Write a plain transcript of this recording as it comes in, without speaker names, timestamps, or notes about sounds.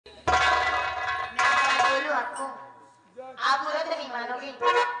आप बोला तो नहीं मानोगे।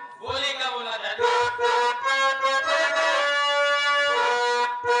 बोले क्या बोला जाता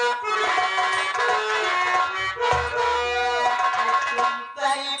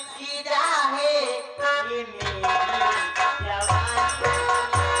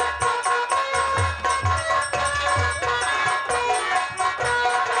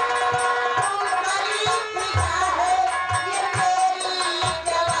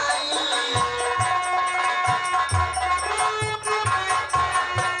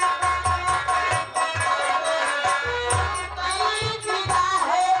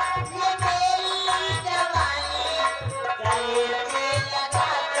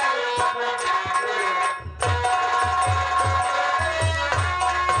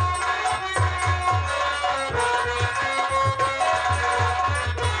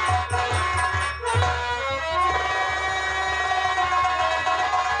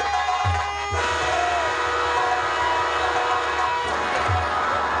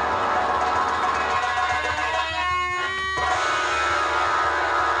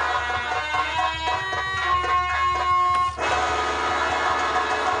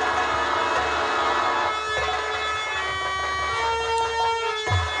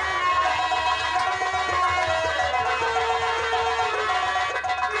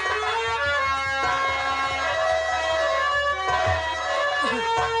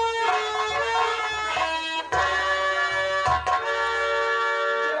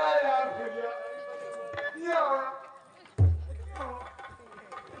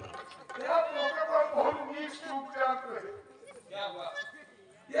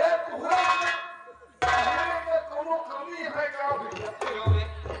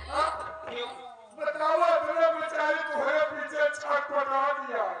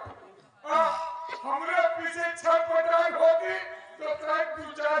हमरे पीछे छटपटाई होगी तो कहीं दो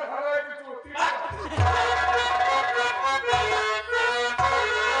चार हराए की चोटी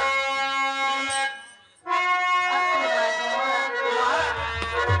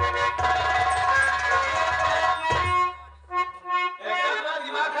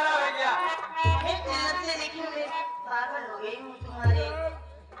दिमाग खराब है क्या? मैं जन्नत से देखी हूँ, मैं पागल हो गई हूँ तुम्हारे।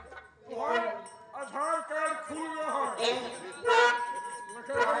 आधार कार्ड खुल रहा है।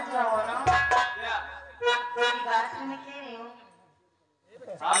 जाओ ना, क्या? मेरी बात सुन के रही हूँ।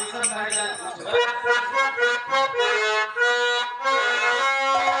 आप सब भाई जान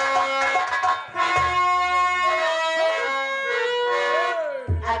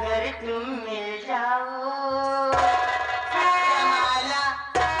अगर तुम मिल जाओ जमाना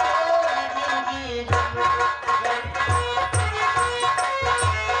और जिंदगी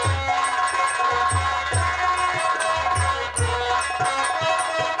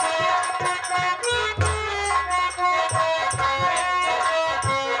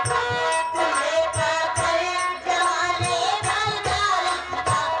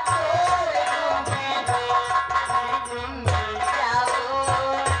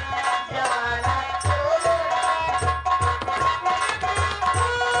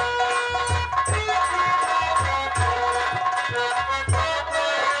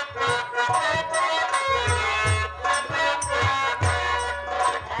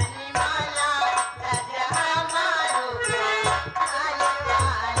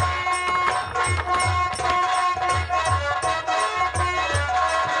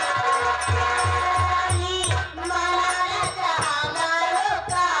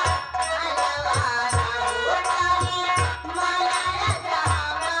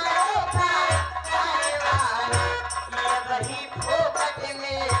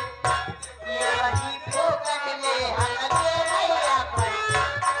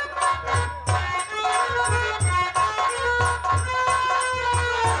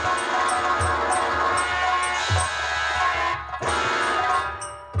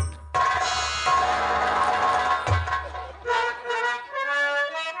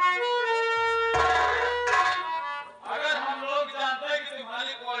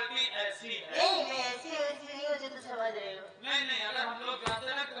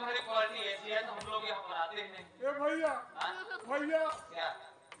भैया भैया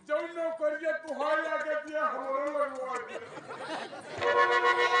जो नौकरिया तुहार आके दिया हमारे लगवा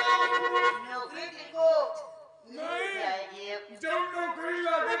नौकरी को नहीं जो नौकरी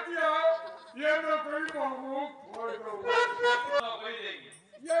लाके दिया ये नौकरी महमूद हो नौकरी देगी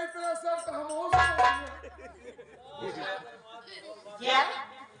ये इतना शर्त हम हो क्या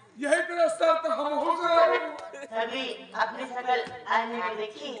यही तरह शर्त हम हो तभी अपनी शकल आईने में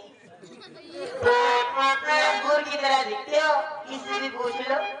देखी अंगूर की तरह दिखते हो, किसी भी पूछ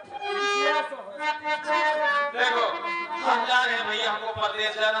लो। देखो हम जा रहे हैं भैया, हमको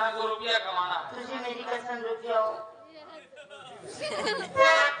परदेश जाना है, हमको रुपया कमाना है। तुझे मेरी कसम रुक जाओ।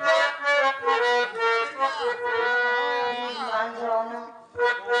 मान जाओ ना।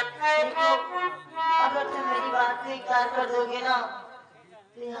 देखो, अगर तुम मेरी बात को इनकार कर दोगे ना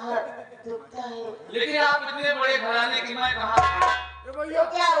तो यार दुखता है। लेकिन आप इतने बड़े घराने की मैं कहा ए भैया तो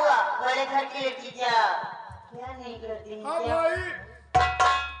क्या हुआ, बड़े घर की लड़की क्या नहीं करती है हाँ क्या? भाई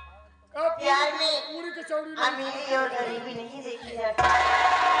अब प्यार में पूरी कचौड़ी नहीं अमीरी और गरीबी नहीं देखी जाती।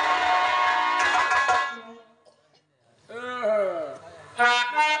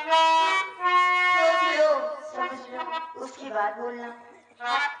 सोच लो, समझ लो, उसकी बात बोलना।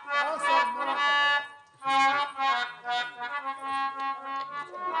 हाँ, सब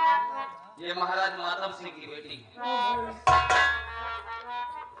ये महाराज माधव सिंह की बेटी है हाँ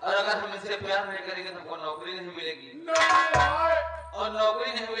और अगर हम इनसे प्यार नहीं करेंगे तो हमको नौकरी नहीं मिलेगी भाई नहीं भाई और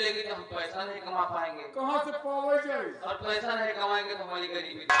नौकरी नहीं मिलेगी तो हम पैसा नहीं कमा पाएंगे कहाँ से पावे जाए और पैसा नहीं कमाएंगे तो हमारी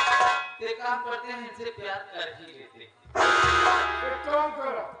गरीबी तो एक काम करते हैं इनसे प्यार कर ही लेते हैं। एक काम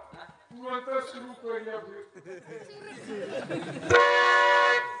करा तुरंत शुरू कर लिया फिर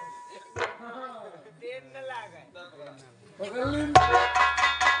बगल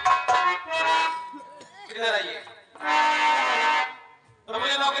इधर आइए तो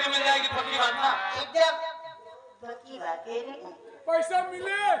मुझे नौकरी मिल जाएगी पक्की बात ना एकदम पक्की बात है रे। पैसा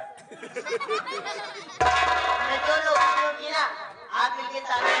मिले मैं तो नौकरियों की ना, आप इनके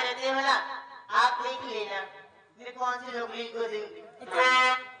सामने रहते हो ना, आप देख लेना मैं कौन सी नौकरी को दूंगी।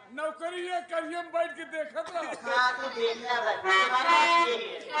 नौकरी ये करिए बैठ के देखत रहा हाँ तो देखना बस, तुम्हारा ये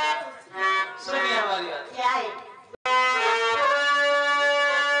है। सुनिए हमारी बात क्या है?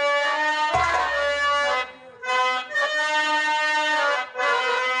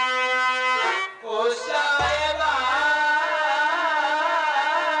 ओ साहिबा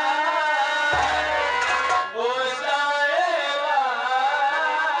ओ साहिबा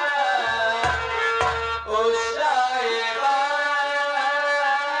ओ साहिबा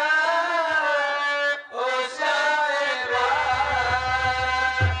ओ साहिबा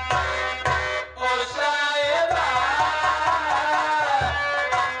ओ साहिबा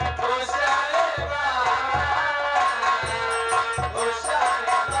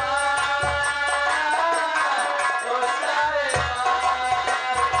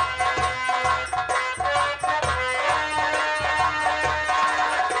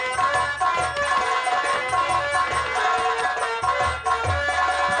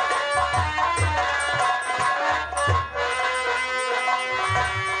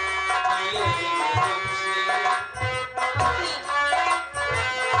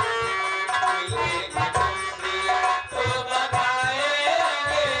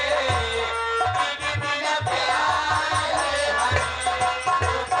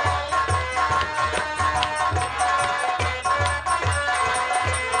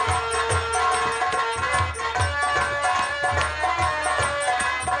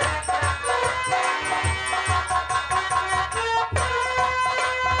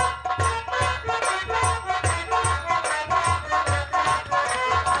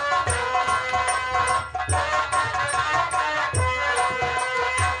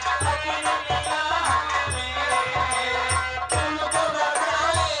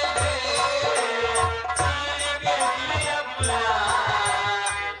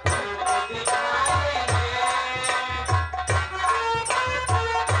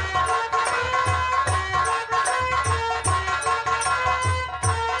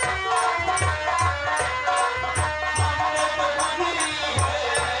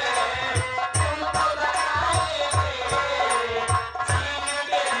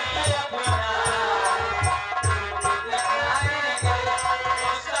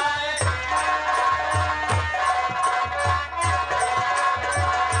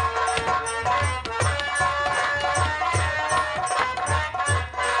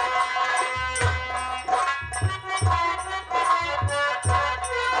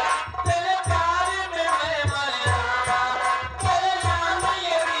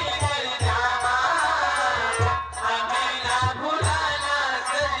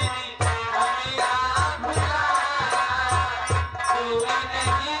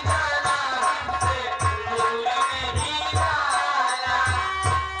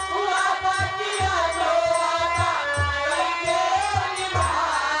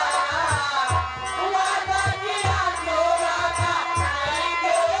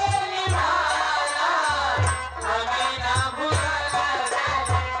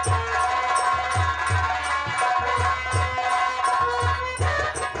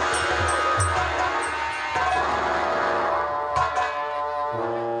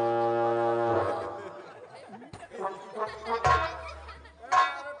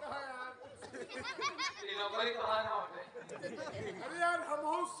ये नौकरी तो आना होते अरे यार हम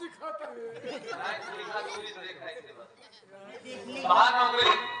और सिखाता है नहीं लिखा दूरी से देखा है बस देख ली बाहर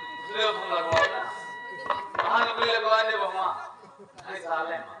नौकरी ले हम लगवा बाहर नौकरी लगवा दे बहमा नहीं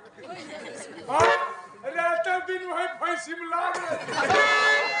साले में हाँ रात दिन वही फैसी मिला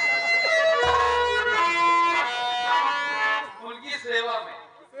उनकी सेवा में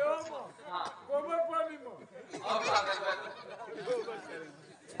हाँ गोबर पानी में और क्या करते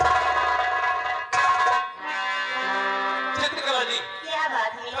चित्रकला जी क्या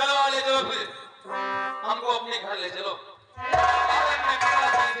बात है कल वाले जो फिर हमको अपने घर ले चलो और अपने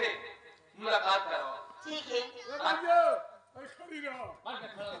पिताजी से मुलाकात करवाओ ठीक है खड़ी रहो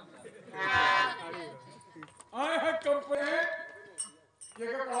आए हैं कंपनी ये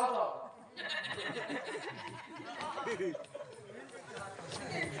क्या कहा था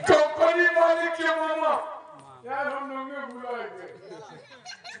कंपनी मालिक के मामा यार हम लोग ने बुलाएंगे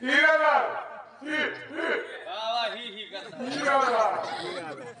हीरालाल हीरालाल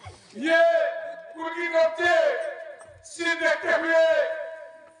ये उनकी बच्चे से देखते हुए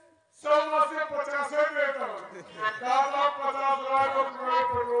 100 से 50 देता हूँ 50 लाख और पूरे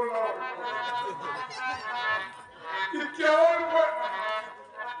पेट्रोल